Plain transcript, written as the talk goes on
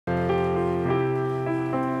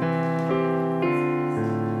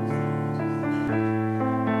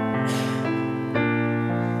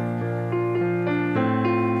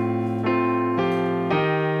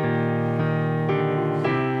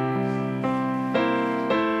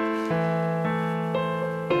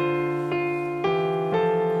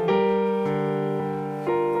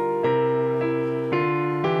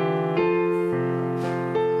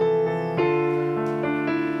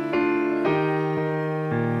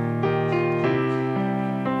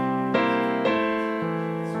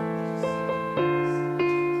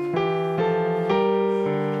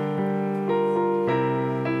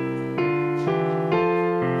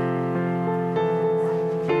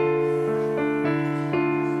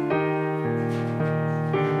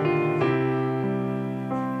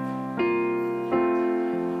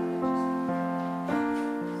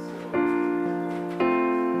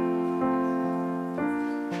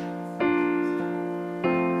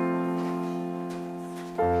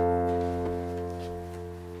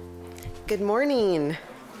Good morning.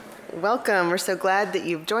 Welcome. We're so glad that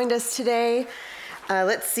you've joined us today.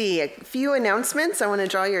 Let's see, a few announcements. I want to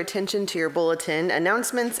draw your attention to your bulletin,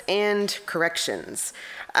 announcements and corrections.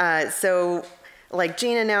 So like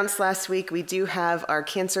Jean announced last week, we do have our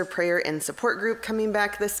cancer prayer and support group coming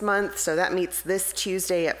back this month. So that meets this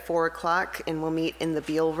Tuesday at 4 o'clock, and we'll meet in the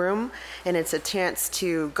Beal room. And it's a chance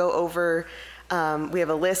to go over, we have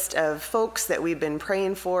a list of folks that we've been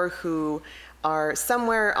praying for who are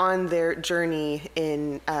somewhere on their journey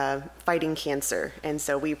in fighting cancer. And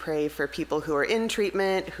so we pray for people who are in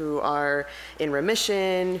treatment, who are in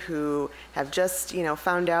remission, who have just,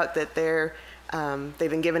 found out that they've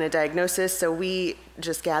been given a diagnosis. So we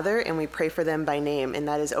just gather and we pray for them by name, and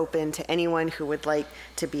that is open to anyone who would like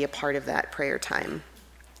to be a part of that prayer time.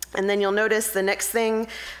 And then you'll notice the next thing,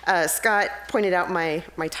 Scott pointed out my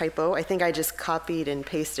typo. I think I just copied and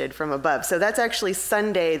pasted from above. So that's actually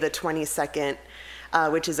Sunday the 22nd,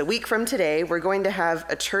 which is a week from today. We're going to have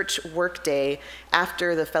a church work day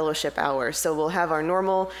after the fellowship hour. So we'll have our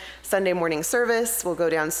normal Sunday morning service. We'll go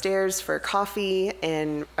downstairs for coffee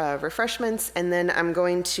and refreshments. And then I'm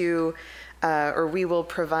going to, we will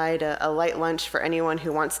provide a light lunch for anyone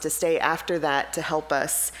who wants to stay after that to help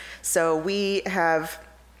us. So we've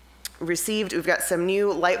got some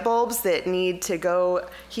new light bulbs that need to go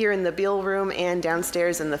here in the Beal room and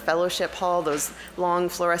downstairs in the fellowship hall, those long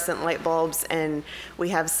fluorescent light bulbs, and we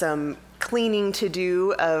have some cleaning to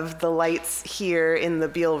do of the lights here in the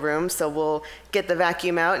Beal room. So we'll get the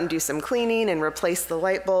vacuum out and do some cleaning and replace the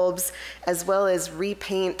light bulbs, as well as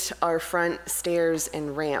repaint our front stairs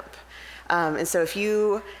and ramp. And so if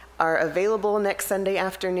you are available next Sunday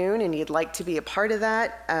afternoon and you'd like to be a part of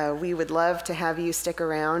that, we would love to have you stick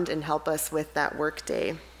around and help us with that work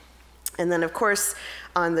day. And then of course,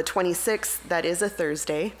 on the 26th, that is a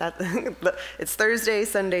Thursday. It's Thursday,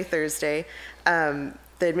 Sunday, Thursday. The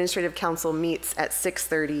Administrative Council meets at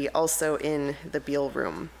 6:30, also in the Beal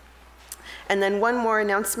room. And then one more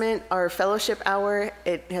announcement, our fellowship hour,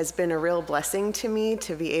 it has been a real blessing to me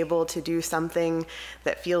to be able to do something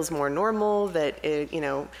that feels more normal, that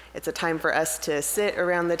it's a time for us to sit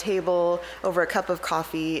around the table over a cup of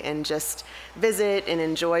coffee and just visit and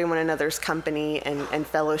enjoy one another's company and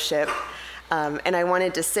fellowship. And I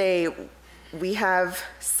wanted to say, we have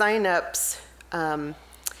sign-ups.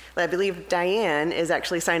 I believe Diane is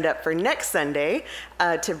actually signed up for next Sunday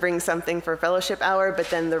to bring something for fellowship hour, but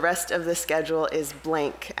then the rest of the schedule is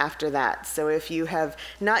blank after that. So if you have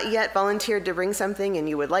not yet volunteered to bring something and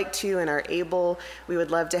you would like to and are able, we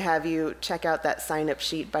would love to have you check out that sign-up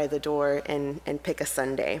sheet by the door and pick a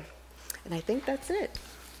Sunday. And I think that's it.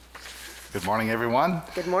 Good morning, everyone.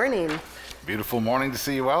 Good morning. Beautiful morning to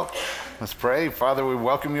see you out. Let's pray. Father, we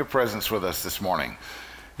welcome your presence with us this morning.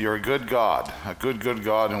 You're a good God,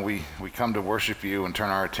 and we come to worship you and turn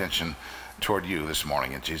our attention toward you this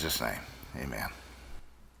morning. In Jesus' name, amen.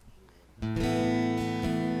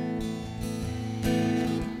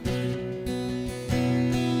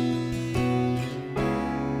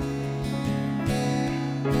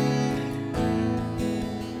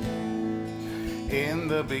 In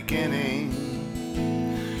the beginning,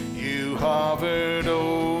 you hovered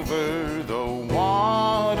over the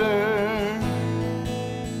water.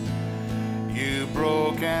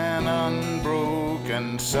 Broke and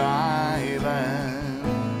unbroken silence.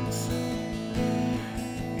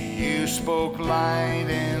 You spoke light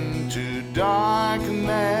into darkness,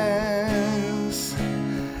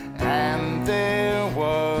 and there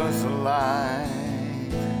was light.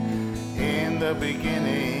 In the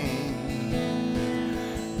beginning,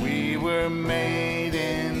 we were made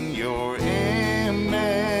in your image,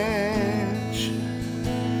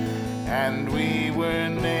 and we were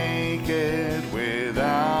naked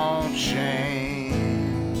without shame,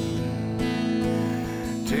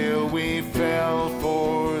 till we fell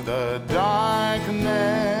for the darkness,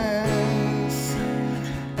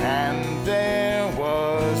 and there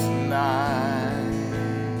was night.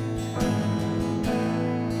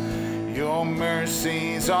 Your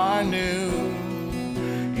mercies are new,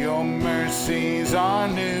 your mercies are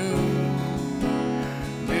new,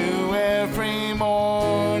 new every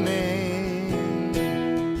morning.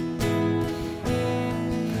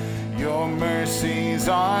 Your mercies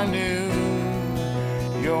are new,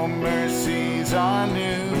 your mercies are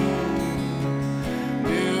new,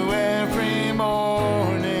 new every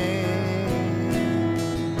morning.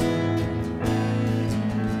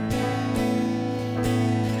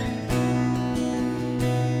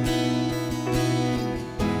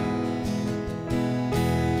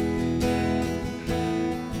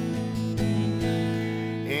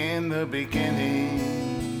 In the beginning,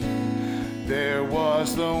 there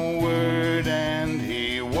was the Word, and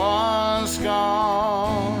He was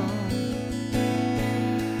God,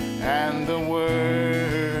 and the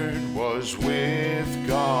Word was with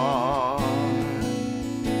God,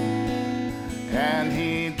 and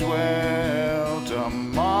he dwelt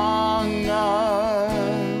among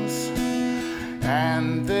us,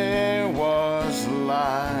 and there was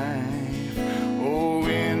life. Oh,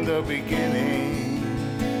 in the beginning,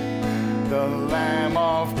 the Lamb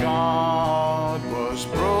of God was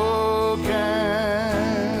broken,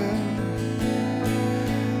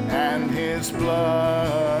 and his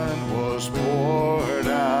blood was poured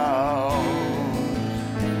out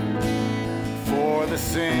for the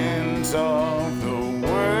sins of the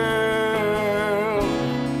world,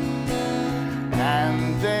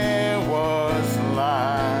 and there was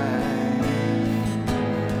life.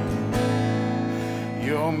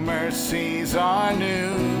 Your mercies are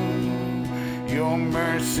new, your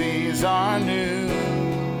mercies are new,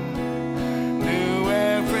 new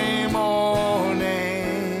every morning.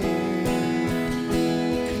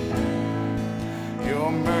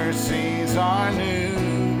 Your mercies are new,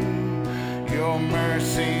 your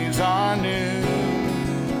mercies are new,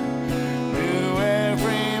 new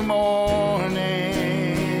every morning.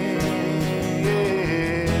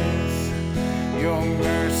 Yes, your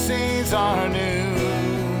mercies are new,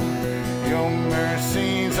 your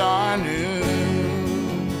mercies are new,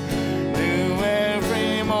 new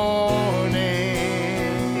every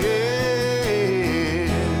morning.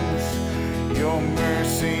 Yes, your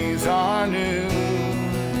mercies are new,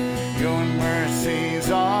 your mercies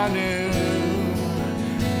are new,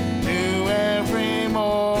 new every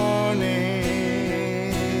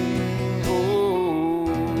morning. Oh.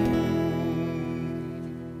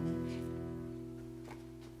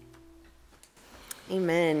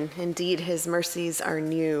 Amen. Indeed, his mercies are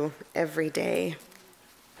new every day.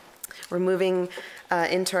 We're moving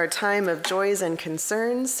into our time of joys and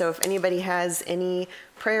concerns. So if anybody has any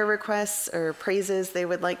prayer requests or praises they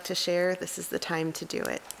would like to share, this is the time to do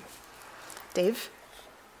it. Dave?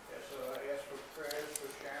 Yes, so I asked for prayers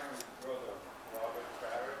for Sharon's brother, Robert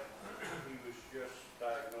Barrett. He was just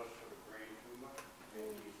diagnosed with a brain tumor,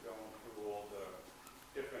 and he's going through all the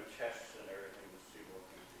different tests and everything to see what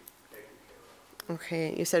can be taken care of.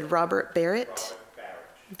 Okay, you said Robert Barrett? Robert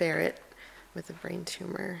Barrett. Barrett with a brain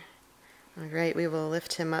tumor. All right, we will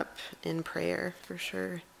lift him up in prayer for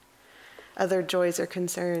sure. Other joys or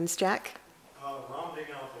concerns? Jack?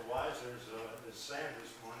 Rounding out the Wisers is Sam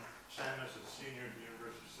this morning. Sam is a senior at the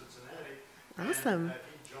University of Cincinnati. Awesome. And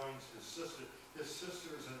he joins his sister. His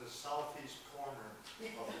sister is in the southeast corner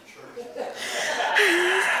of the church.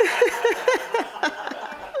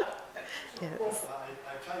 Yes.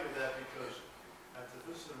 I tell you that because at the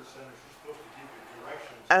visitor center, she's supposed to give you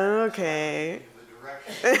directions. Okay. The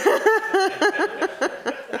directions.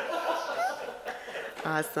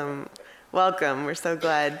 Awesome. Welcome. We're so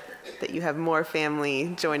glad that you have more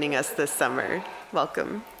family joining us this summer.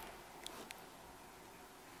 Welcome.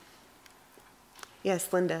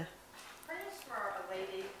 Yes, Linda. Prayers for a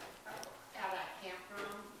lady at a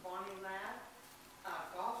campground, Bonnie Ladd. A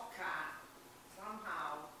golf cart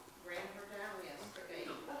somehow ran her down yesterday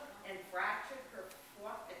and fractured her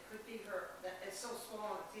foot. It could be her, it's so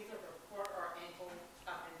swollen, it's either her foot or ankle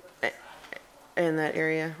up into the side. In that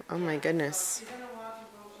area. Oh my goodness. She's gonna watch her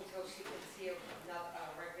go until she can see a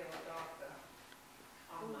regular doctor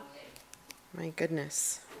on Monday. My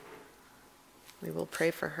goodness. We will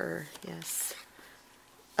pray for her. Yes.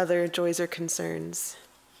 Other joys or concerns?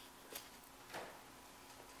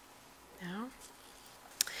 No?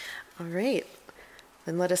 All right.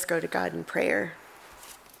 Then let us go to God in prayer.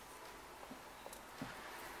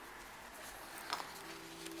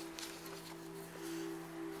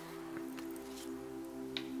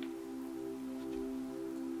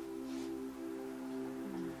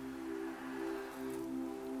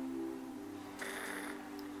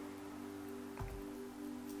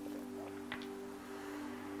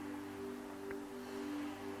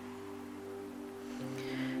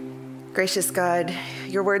 Gracious God,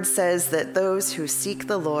 your word says that those who seek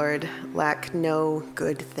the Lord lack no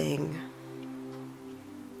good thing.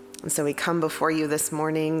 And so we come before you this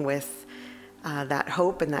morning with that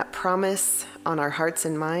hope and that promise on our hearts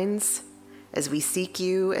and minds as we seek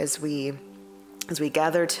you, as we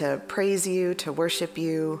gather to praise you, to worship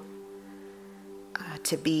you,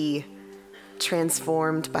 to be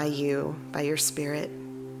transformed by you, by your Spirit.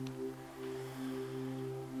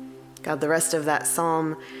 God, the rest of that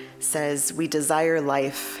psalm says, we desire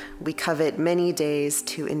life, we covet many days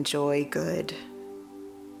to enjoy good.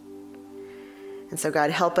 And so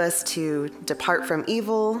God, help us to depart from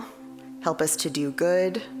evil, help us to do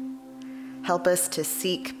good, help us to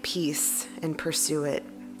seek peace and pursue it.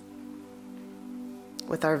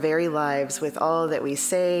 with our very lives, with all that we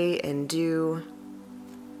say and do,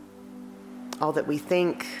 all that we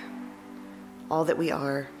think, all that we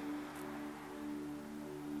are.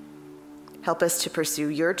 Help us to pursue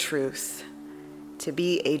your truth, to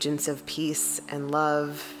be agents of peace and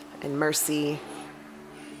love and mercy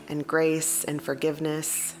and grace and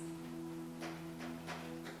forgiveness.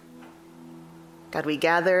 God, we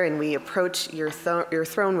gather and we approach your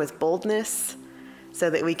throne with boldness so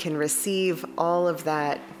that we can receive all of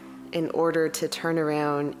that in order to turn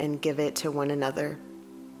around and give it to one another.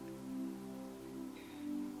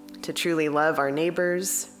 To truly love our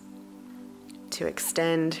neighbors, to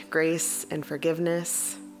extend grace and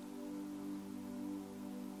forgiveness,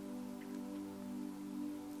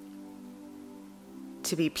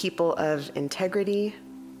 to be people of integrity,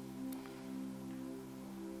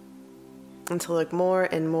 and to look more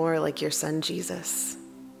and more like your Son, Jesus.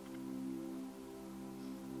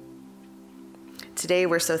 Today,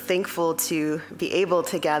 we're so thankful to be able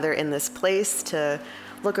to gather in this place, to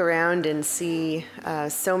look around and see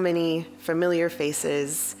so many familiar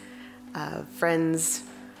faces, friends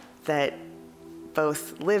that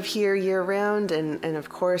both live here year-round and of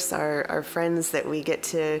course, our friends that we get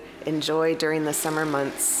to enjoy during the summer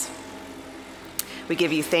months. We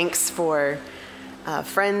give you thanks for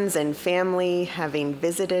friends and family having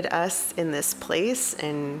visited us in this place,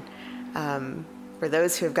 and for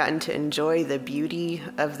those who have gotten to enjoy the beauty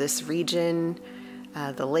of this region,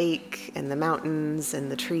 the lake and the mountains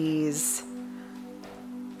and the trees,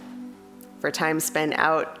 for time spent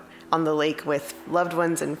out on the lake with loved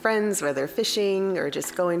ones and friends, whether fishing or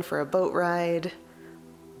just going for a boat ride.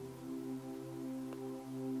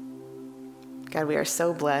 God, we are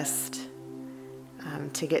so blessed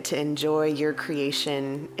to get to enjoy your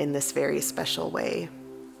creation in this very special way.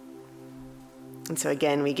 And so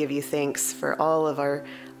again, we give you thanks for all of our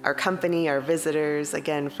company, our visitors,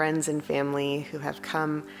 again, friends and family who have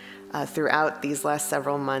come throughout these last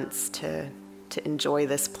several months to enjoy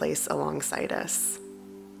this place alongside us.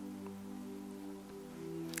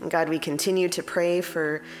 And God, we continue to pray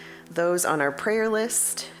for those on our prayer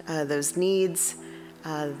list, those needs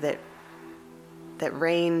that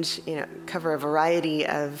range, cover a variety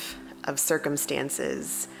of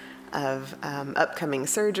circumstances, of upcoming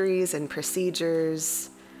surgeries and procedures,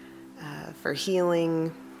 for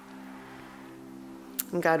healing.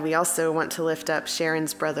 And God, we also want to lift up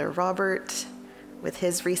Sharon's brother Robert with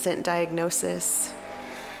his recent diagnosis.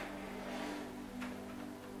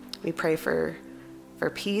 We pray for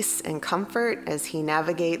peace and comfort as he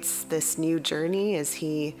navigates this new journey, as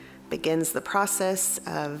he begins the process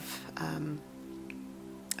of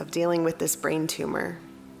dealing with this brain tumor.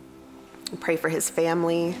 We pray for his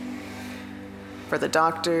family, for the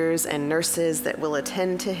doctors and nurses that will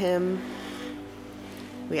attend to him.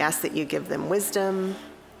 We ask that you give them wisdom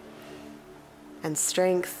and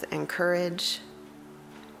strength and courage.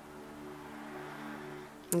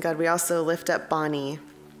 And God, we also lift up Bonnie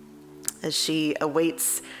as she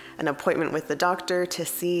awaits an appointment with the doctor to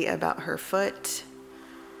see about her foot.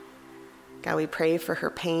 God, we pray for her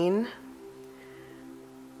pain,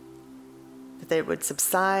 that it would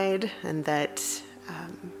subside and that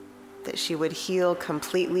she would heal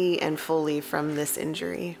completely and fully from this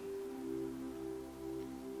injury.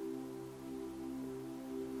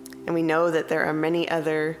 And we know that there are many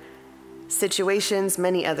other situations,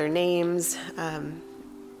 many other names,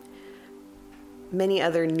 many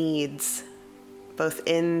other needs, both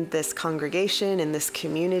in this congregation, in this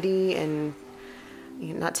community, and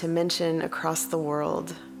not to mention across the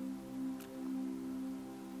world.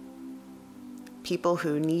 People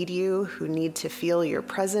who need you, who need to feel your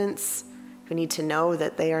presence, who need to know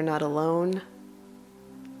that they are not alone,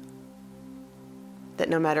 that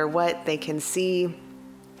no matter what they can see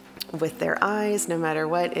with their eyes, no matter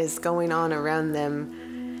what is going on around them,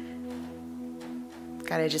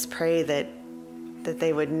 God, I just pray that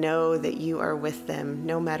they would know that you are with them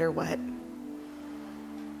no matter what.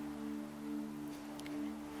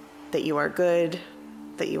 That you are good,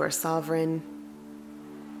 that you are sovereign,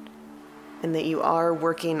 and that you are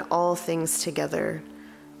working all things together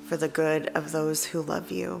for the good of those who love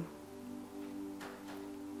you.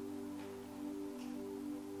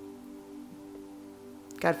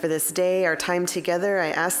 God, for this day, our time together, I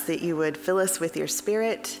ask that you would fill us with your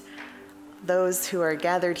Spirit, those who are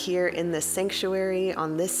gathered here in this sanctuary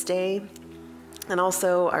on this day, and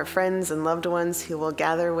also our friends and loved ones who will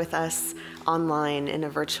gather with us online in a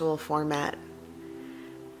virtual format.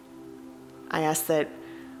 I ask that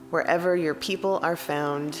wherever your people are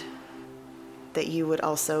found, that you would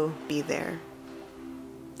also be there,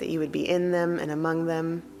 that you would be in them and among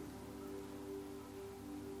them.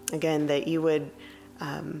 Again, that you would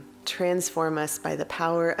transform us by the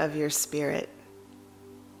power of your Spirit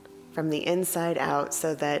from the inside out,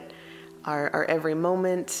 so that our every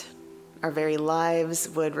moment, our very lives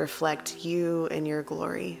would reflect you and your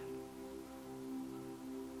glory.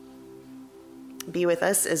 Be with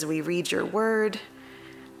us as we read your word,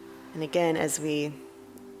 and again, as we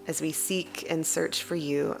seek and search for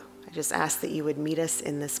you. I just ask that you would meet us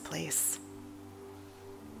in this place.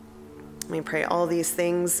 We pray all these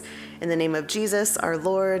things in the name of Jesus, our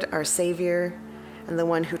Lord, our Savior, and the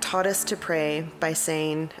one who taught us to pray by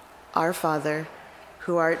saying, Our Father,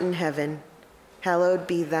 who art in heaven, hallowed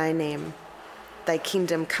be thy name. Thy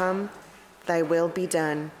kingdom come, thy will be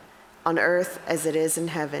done, on earth as it is in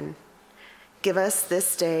heaven. Give us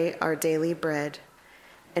this day our daily bread,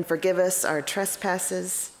 and forgive us our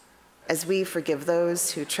trespasses, as we forgive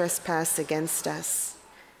those who trespass against us.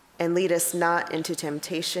 And lead us not into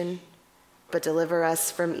temptation, but deliver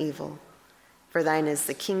us from evil. For thine is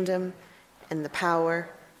the kingdom, and the power,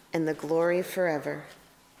 and the glory forever.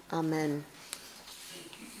 Amen.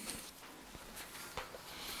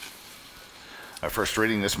 Our first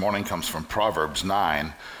reading this morning comes from Proverbs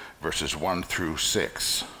 9, verses 1 through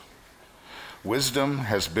 6. Wisdom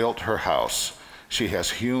has built her house. She has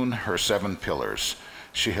hewn her 7 pillars.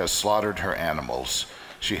 She has slaughtered her animals.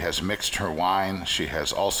 She has mixed her wine. She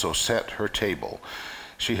has also set her table.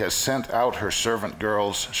 She has sent out her servant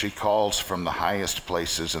girls. She calls from the highest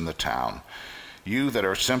places in the town. You that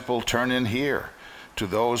are simple, turn in here. To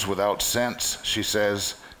those without sense, she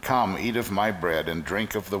says, Come, eat of my bread and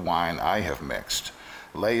drink of the wine I have mixed.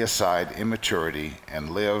 Lay aside immaturity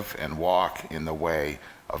and live and walk in the way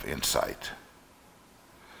of insight.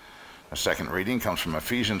 The second reading comes from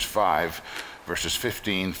Ephesians 5, verses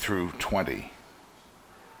 15 through 20.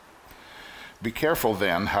 Be careful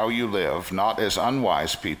then how you live, not as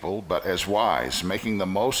unwise people, but as wise, making the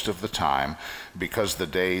most of the time, because the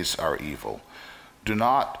days are evil. Do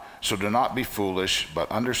not be foolish,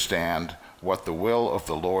 but understand what the will of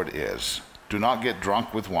the Lord is. Do not get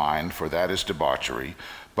drunk with wine, for that is debauchery,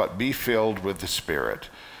 but be filled with the Spirit,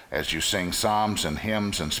 as you sing psalms and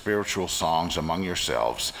hymns and spiritual songs among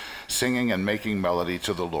yourselves, singing and making melody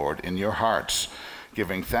to the Lord in your hearts,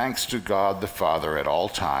 giving thanks to God the Father at all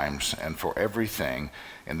times and for everything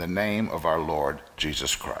in the name of our Lord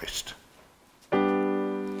Jesus Christ.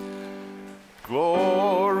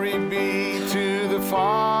 Glory be to the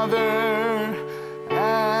Father,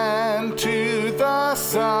 and to the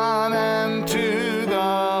Son, and to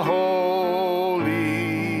the Holy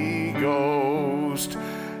Ghost,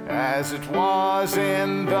 as it was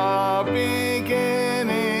in the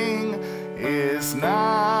beginning, is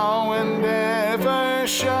now, and ever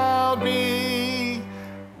shall be,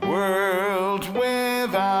 world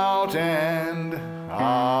without end.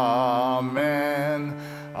 Amen.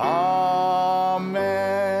 Amen.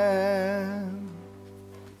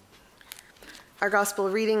 Our gospel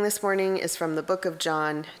reading this morning is from the book of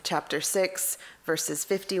John, chapter 6, verses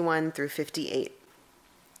 51 through 58.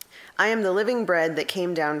 I am the living bread that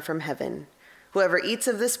came down from heaven. Whoever eats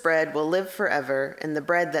of this bread will live forever, and the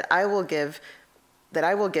bread that I will give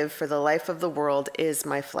for the life of the world is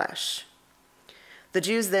my flesh. The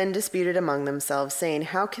Jews then disputed among themselves, saying,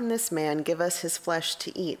 How can this man give us his flesh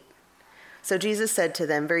to eat? So Jesus said to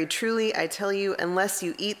them, Very truly, I tell you, unless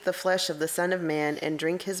you eat the flesh of the Son of Man and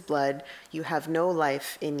drink his blood, you have no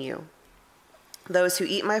life in you. Those who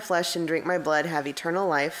eat my flesh and drink my blood have eternal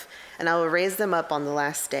life, and I will raise them up on the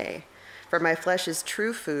last day. For my flesh is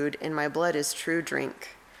true food, and my blood is true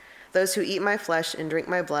drink. Those who eat my flesh and drink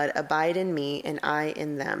my blood abide in me, and I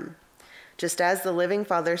in them. Just as the living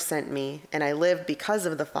Father sent me, and I live because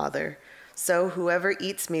of the Father, so whoever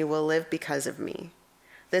eats me will live because of me.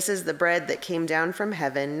 This is the bread that came down from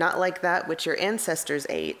heaven, not like that which your ancestors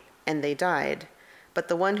ate, and they died. But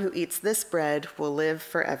the one who eats this bread will live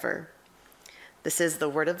forever. This is the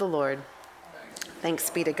word of the Lord. Thanks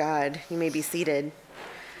be to God. You may be seated.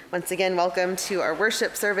 Once again, welcome to our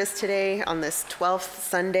worship service today on this 12th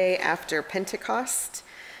Sunday after Pentecost.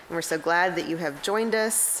 And we're so glad that you have joined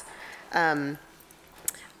us. I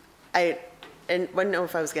didn't know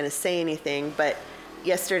if I was going to say anything, but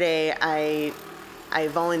yesterday I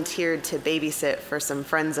volunteered to babysit for some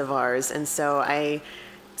friends of ours. And so I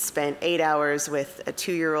spent 8 hours with a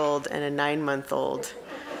 2-year-old and a 9-month-old.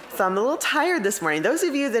 So I'm a little tired this morning. Those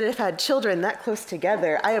of you that have had children that close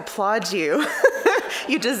together, I applaud you.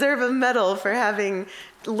 You deserve a medal for having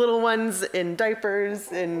little ones in diapers,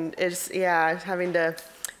 and having to,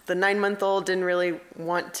 the 9-month-old didn't really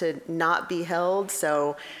want to not be held,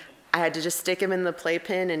 so I had to just stick him in the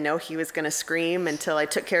playpen and know he was going to scream until I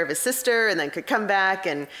took care of his sister and then could come back.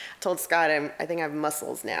 And told Scott, I think I have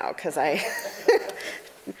muscles now because I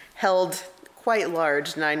held quite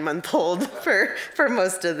large 9-month-old for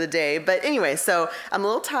most of the day. But anyway, so I'm a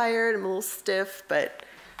little tired, I'm a little stiff, but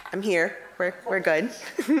I'm here. We're good.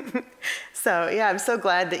 So yeah, I'm so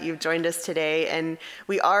glad that you've joined us today. And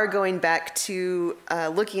we are going back to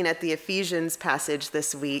looking at the Ephesians passage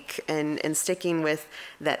this week and sticking with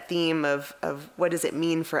that theme of what does it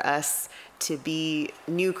mean for us to be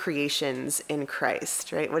new creations in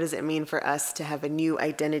Christ, right? What does it mean for us to have a new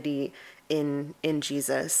identity in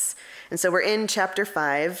Jesus? And so we're in chapter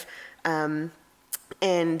 5, and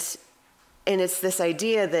it's this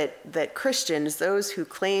idea that Christians, those who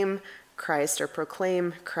claim Christ or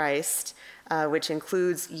proclaim Christ, which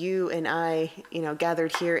includes you and I,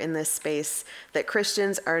 gathered here in this space, that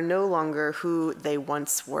Christians are no longer who they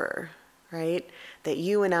once were, right? That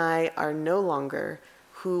you and I are no longer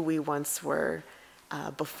who we once were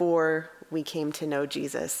before we came to know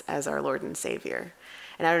Jesus as our Lord and Savior.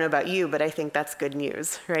 And I don't know about you, but I think that's good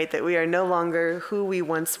news, right? That we are no longer who we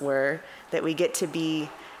once were, that we get to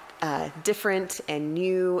be different and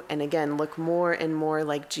new, and again, look more and more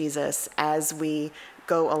like Jesus as we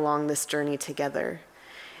go along this journey together.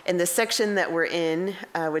 In the section that we're in,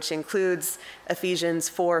 which includes Ephesians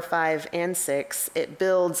 4, 5, and 6, it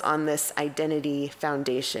builds on this identity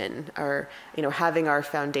foundation, or having our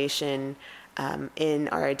foundation in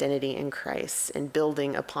our identity in Christ and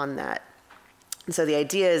building upon that. And so the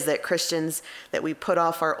idea is that Christians, that we put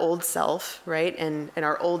off our old self, right, and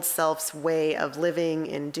our old self's way of living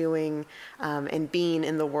and doing and being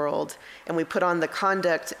in the world, and we put on the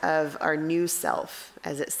conduct of our new self,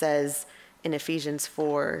 as it says in Ephesians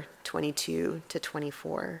 4, 22 to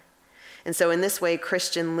 24. And so in this way,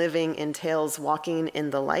 Christian living entails walking in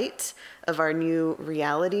the light of our new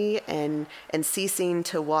reality and ceasing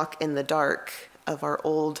to walk in the dark of our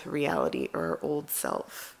old reality or our old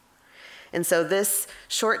self. And so this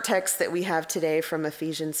short text that we have today from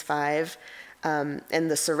Ephesians 5 and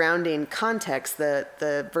the surrounding context,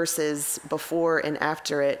 the verses before and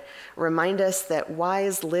after it, remind us that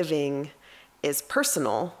wise living is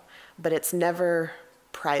personal, but it's never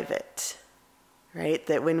private, right?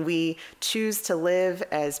 That when we choose to live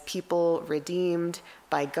as people redeemed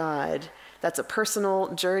by God, that's a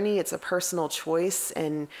personal journey, it's a personal choice,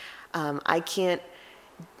 and I can't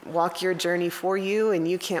walk your journey for you, and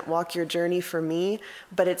you can't walk your journey for me,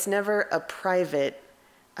 but it's never a private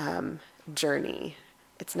journey.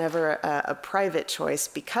 It's never a private choice,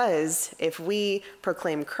 because if we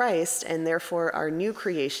proclaim Christ and therefore are new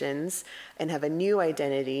creations and have a new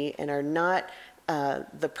identity and are not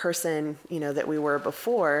the person that we were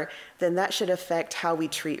before, then that should affect how we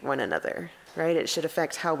treat one another, right? It should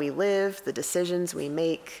affect how we live, the decisions we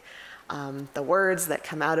make, the words that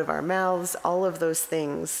come out of our mouths. All of those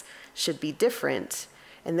things should be different,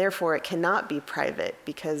 and therefore it cannot be private,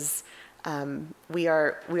 because we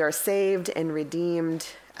are saved and redeemed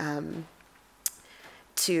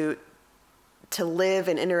to live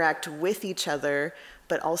and interact with each other,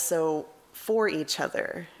 but also for each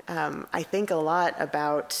other. I think a lot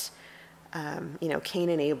about Cain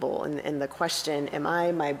and Abel and the question, am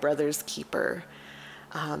I my brother's keeper?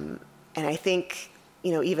 And I think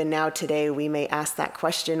even now today, we may ask that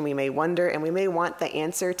question, we may wonder, and we may want the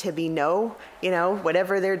answer to be no.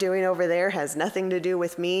 Whatever they're doing over there has nothing to do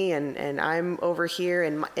with me, and I'm over here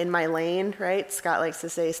in my lane, right? Scott likes to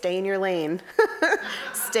say, stay in your lane.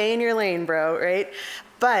 Stay in your lane, bro, right?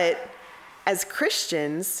 But as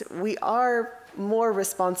Christians, we are more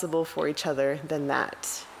responsible for each other than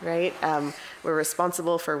that, right? We're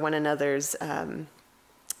responsible for one another's,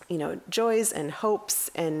 joys and hopes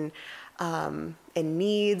and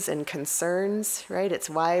needs and concerns, right? It's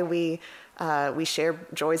why we share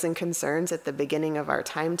joys and concerns at the beginning of our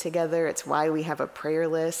time together. It's why we have a prayer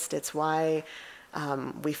list. It's why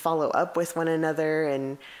we follow up with one another,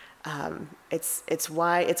 and it's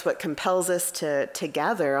what compels us to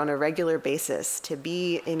gather on a regular basis, to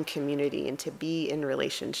be in community and to be in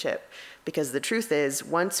relationship. Because the truth is,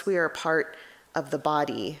 once we are part of the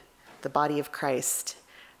body of Christ,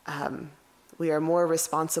 we are more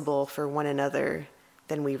responsible for one another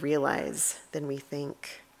than we realize, than we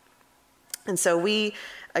think. And so we,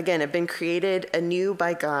 again, have been created anew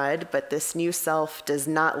by God, but this new self does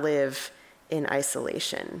not live in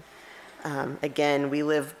isolation. Again, we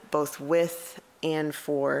live both with and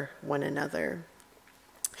for one another.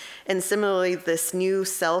 And similarly, this new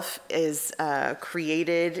self is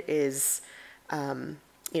created, is,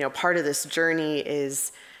 part of this journey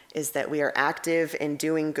is is that we are active in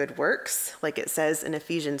doing good works, like it says in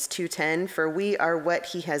Ephesians 2:10, for we are what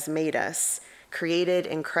he has made us, created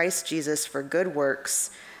in Christ Jesus for good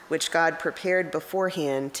works, which God prepared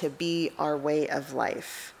beforehand to be our way of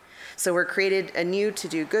life. So we're created anew to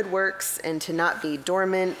do good works and to not be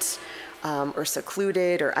dormant or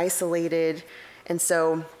secluded or isolated. And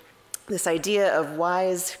so this idea of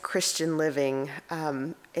wise Christian living,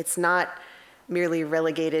 it's not merely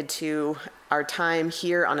relegated to our time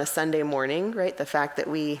here on a Sunday morning, right? The fact that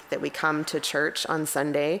we come to church on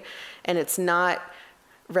Sunday, and it's not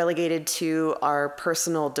relegated to our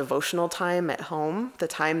personal devotional time at home, the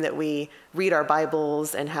time that we read our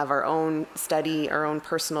Bibles and have our own study, our own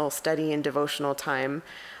personal study and devotional time.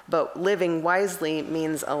 But living wisely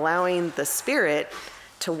means allowing the Spirit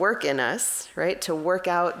to work in us, right? To work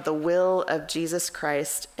out the will of Jesus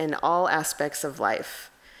Christ in all aspects of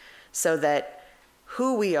life, so that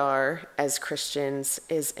who we are as Christians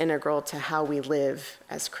is integral to how we live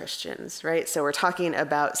as Christians, right? So we're talking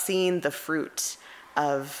about seeing the fruit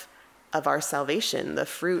of our salvation, the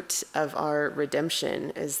fruit of our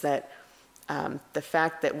redemption, is that the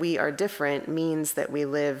fact that we are different means that we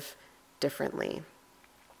live differently.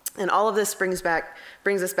 And all of this brings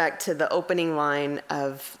us back to the opening line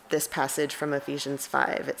of this passage from Ephesians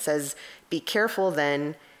 5. It says, "Be careful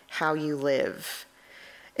then how you live."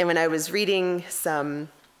 And when I was reading some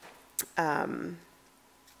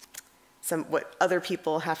what other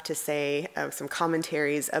people have to say, some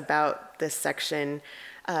commentaries about this section,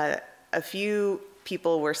 a few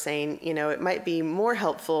people were saying, it might be more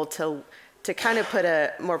helpful to kind of put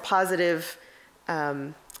a more positive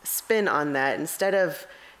spin on that, instead of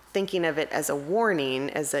thinking of it as a warning,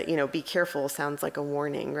 as a, be careful sounds like a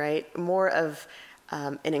warning, right? More of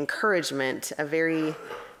an encouragement, a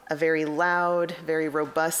very loud, very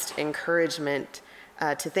robust encouragement,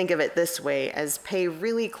 to think of it this way, as pay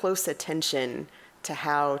really close attention to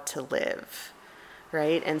how to live,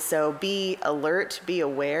 right? And so be alert, be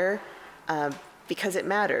aware, because it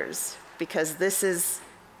matters, because this is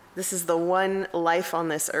the one life on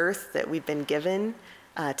this earth that we've been given,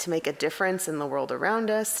 to make a difference in the world around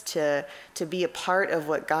us, to be a part of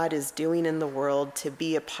what God is doing in the world, to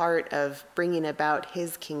be a part of bringing about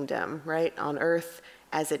his kingdom, right, on earth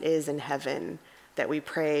as it is in heaven, that we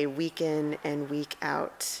pray week in and week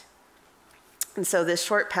out. And so this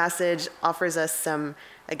short passage offers us some,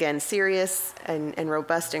 again, serious and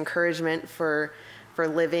robust encouragement for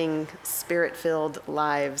living Spirit-filled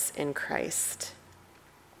lives in Christ.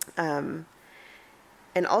 And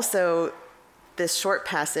also, this short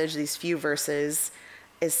passage, these few verses,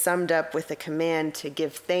 is summed up with a command to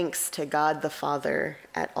give thanks to God the Father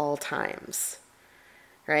at all times,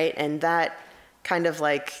 right? And that kind of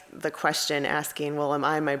like the question asking, well, am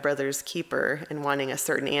I my brother's keeper, and wanting a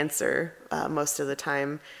certain answer most of the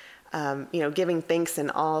time. Giving thanks in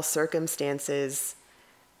all circumstances.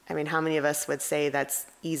 I mean, how many of us would say that's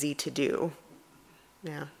easy to do?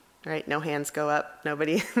 Yeah, right? No hands go up.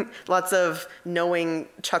 Nobody. Lots of knowing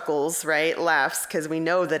chuckles, right? Laughs, because we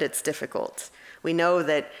know that it's difficult. We know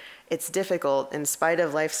that it's difficult, in spite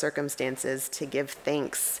of life circumstances, to give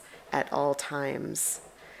thanks at all times.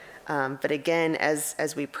 But again,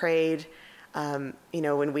 as we prayed, when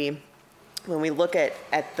we look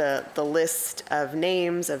at the list of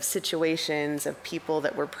names, of situations, of people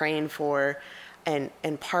that we're praying for,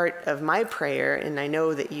 and part of my prayer, and I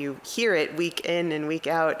know that you hear it week in and week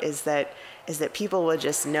out, is that people will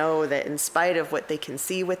just know that in spite of what they can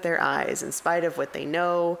see with their eyes, in spite of what they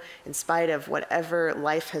know, in spite of whatever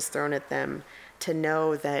life has thrown at them, to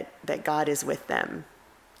know that God is with them,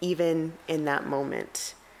 even in that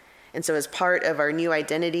moment. And so as part of our new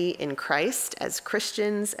identity in Christ, as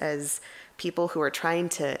Christians, as people who are trying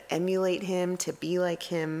to emulate him, to be like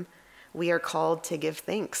him, we are called to give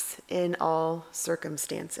thanks in all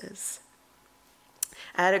circumstances.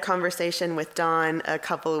 I had a conversation with Dawn a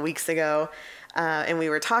couple of weeks ago, and we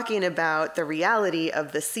were talking about the reality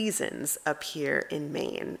of the seasons up here in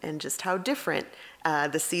Maine, and just how different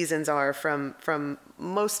the seasons are from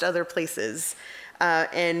most other places.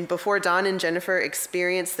 And before Dawn and Jennifer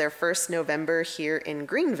experienced their first November here in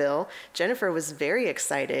Greenville, Jennifer was very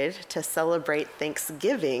excited to celebrate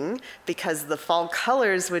Thanksgiving, because the fall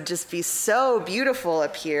colors would just be so beautiful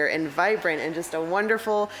up here and vibrant, and just a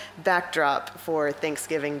wonderful backdrop for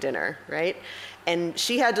Thanksgiving dinner, right? And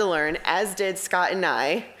she had to learn, as did Scott and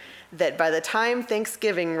I, that by the time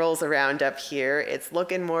Thanksgiving rolls around up here, it's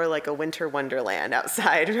looking more like a winter wonderland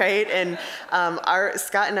outside, right? And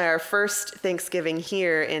Scott and I, our first Thanksgiving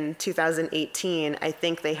here in 2018, I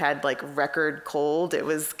think they had like record cold. It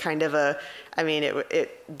was kind of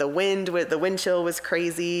the wind chill was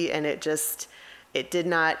crazy, and it just, it did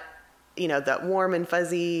not, that warm and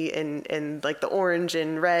fuzzy and like the orange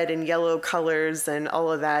and red and yellow colors and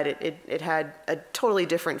all of that, it had a totally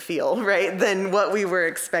different feel, right, than what we were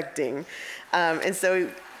expecting. And so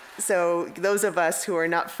those of us who are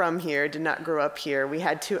not from here, did not grow up here, we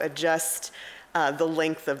had to adjust the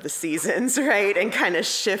length of the seasons, right, and kind of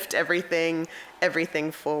shift everything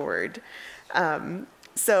forward.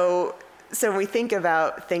 So when we think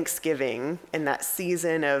about Thanksgiving and that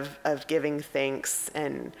season of giving thanks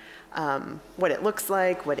and what it looks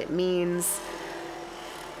like, what it means,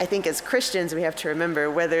 I think as Christians we have to remember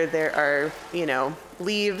whether there are,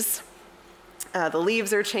 leaves, the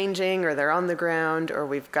leaves are changing or they're on the ground, or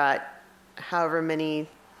we've got however many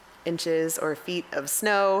inches or feet of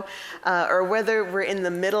snow, or whether we're in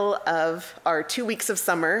the middle of our 2 weeks of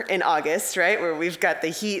summer in August, right, where we've got the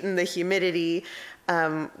heat and the humidity,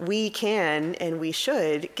 we can and we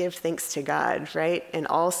should give thanks to God, right, in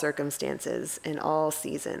all circumstances, in all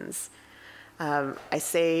seasons. I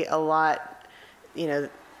say a lot,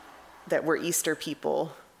 that we're Easter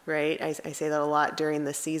people, right? I say that a lot during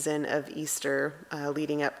the season of Easter,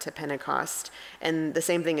 leading up to Pentecost. And the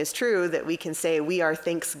same thing is true, that we can say we are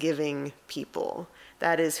Thanksgiving people.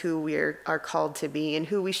 That is who we are called to be and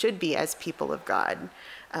who we should be as people of God,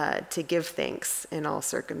 to give thanks in all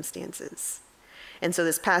circumstances. And so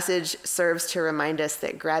this passage serves to remind us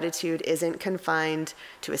that gratitude isn't confined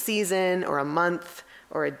to a season or a month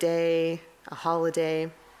or a day, a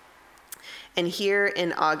holiday. And here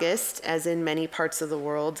in August, as in many parts of the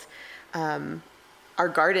world, our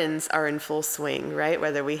gardens are in full swing, right?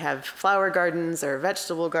 Whether we have flower gardens or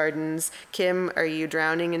vegetable gardens. Kim, are you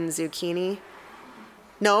drowning in zucchini?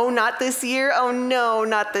 No, not this year? Oh no,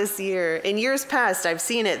 not this year. In years past, I've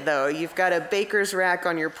seen it though. You've got a baker's rack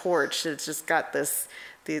on your porch. It's just got the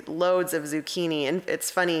loads of zucchini. And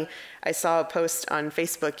it's funny, I saw a post on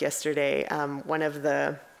Facebook yesterday. One of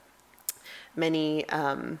the many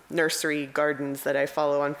nursery gardens that I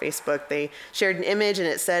follow on Facebook, they shared an image and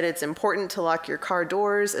it said, "It's important to lock your car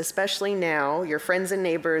doors, especially now. Your friends and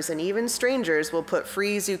neighbors and even strangers will put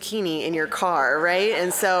free zucchini in your car," right?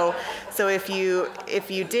 And so if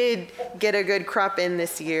you did get a good crop in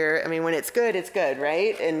this year, I mean, when it's good,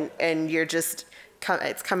 right? And you're just,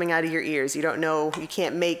 it's coming out of your ears. You don't know, you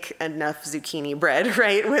can't make enough zucchini bread,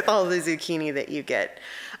 right, with all the zucchini that you get.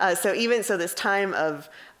 So this time of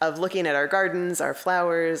looking at our gardens, our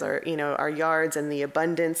flowers, our yards, and the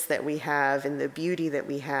abundance that we have and the beauty that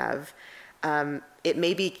we have,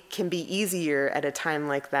 it can be easier at a time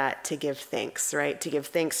like that to give thanks, right? To give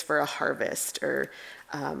thanks for a harvest or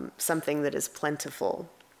something that is plentiful.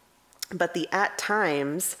 But the "at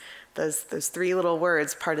times," those three little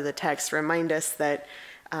words, part of the text, remind us that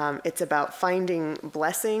it's about finding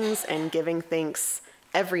blessings and giving thanks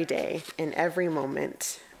every day, in every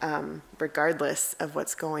moment, regardless of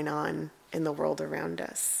what's going on in the world around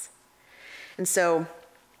us. And so,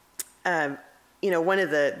 one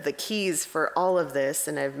of the keys for all of this,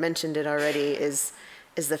 and I've mentioned it already, is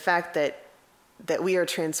the fact that we are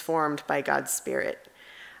transformed by God's Spirit.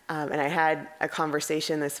 And I had a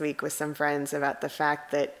conversation this week with some friends about the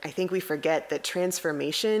fact that I think we forget that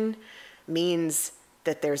transformation means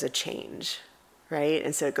that there's a change, right?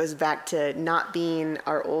 And so it goes back to not being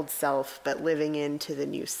our old self, but living into the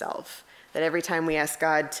new self. That every time we ask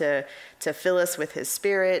God to fill us with His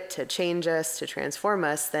Spirit, to change us, to transform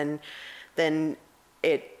us, then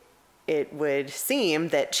it would seem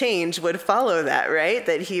that change would follow that, right?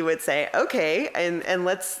 That He would say, okay, and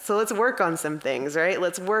let's work on some things, right?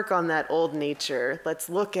 Let's work on that old nature. Let's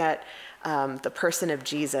look at the person of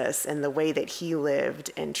Jesus and the way that He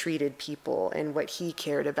lived and treated people and what He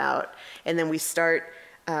cared about. And then we start,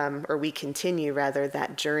 or we continue rather,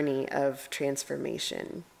 that journey of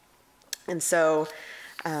transformation. And so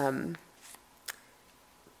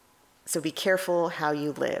be careful how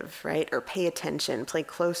you live, right? Or pay attention, pay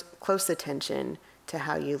close attention to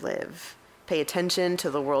how you live. Pay attention to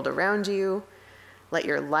the world around you. Let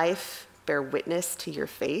your life bear witness to your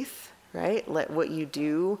faith, right? Let what you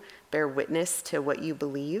do bear witness to what you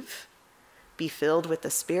believe. Be filled with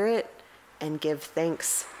the Spirit and give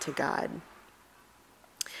thanks to God.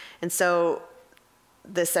 And so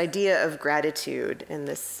this idea of gratitude and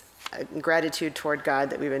this gratitude toward God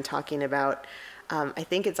that we've been talking about, I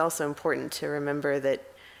think it's also important to remember that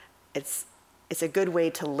it's a good way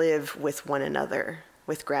to live with one another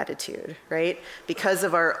with gratitude, right? Because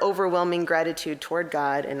of our overwhelming gratitude toward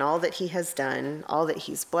God and all that He has done, all that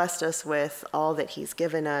He's blessed us with, all that He's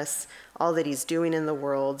given us, all that He's doing in the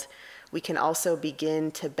world, we can also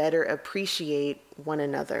begin to better appreciate one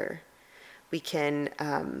another. We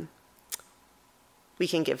can we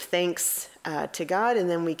can give thanks to God, and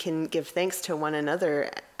then we can give thanks to one another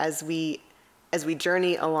as we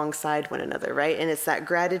journey alongside one another, right? And it's that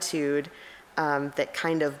gratitude that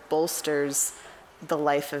kind of bolsters the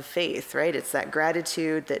life of faith, right? It's that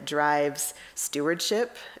gratitude that drives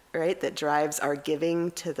stewardship, right? That drives our giving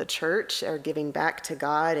to the church, our giving back to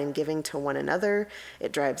God and giving to one another.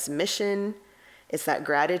 It drives mission. It's that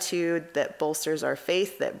gratitude that bolsters our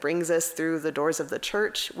faith, that brings us through the doors of the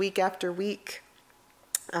church week after week.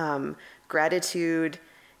 Gratitude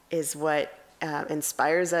is what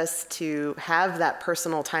inspires us to have that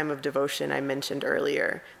personal time of devotion I mentioned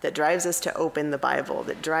earlier, that drives us to open the Bible,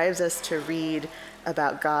 that drives us to read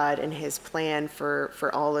about God and his plan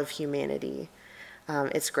for all of humanity.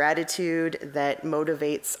 It's gratitude that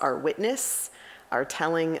motivates our witness, our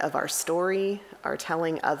telling of our story, our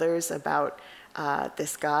telling others about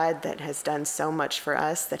this God that has done so much for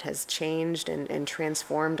us, that has changed and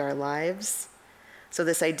transformed our lives. So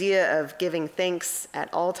this idea of giving thanks at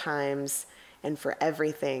all times and for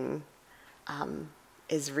everything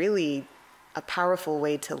is really a powerful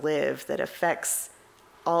way to live that affects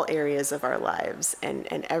all areas of our lives and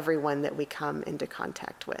everyone that we come into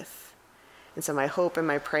contact with. And so my hope and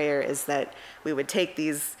my prayer is that we would take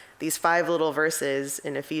these 5 little verses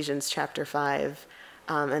in Ephesians chapter 5,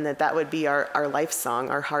 and that would be our life song,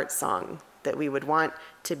 our heart song, that we would want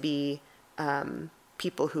to be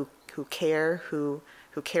people who care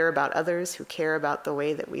about others, who care about the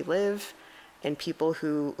way that we live, and people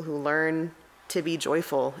who learn to be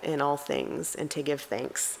joyful in all things and to give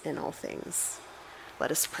thanks in all things. Let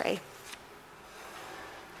us pray.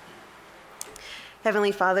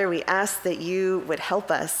 Heavenly Father, we ask that you would help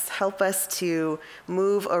us to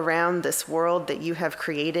move around this world that you have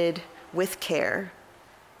created with care.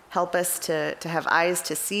 Help us to have eyes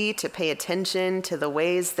to see, to pay attention to the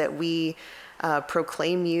ways that we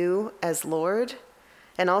proclaim you as Lord,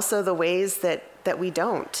 and also the ways that we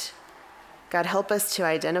don't. God, help us to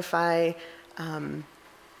identify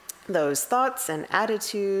those thoughts and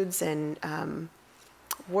attitudes and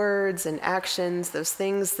words and actions, those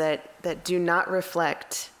things that do not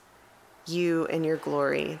reflect you and your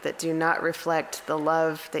glory, that do not reflect the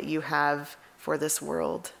love that you have for this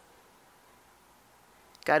world.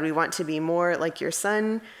 God, we want to be more like your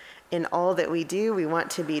Son in all that we do. We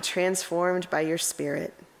want to be transformed by your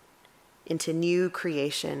Spirit into new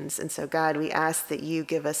creations. And so, God, we ask that you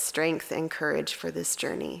give us strength and courage for this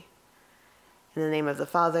journey. In the name of the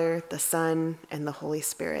Father, the Son, and the Holy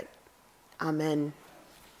Spirit. Amen.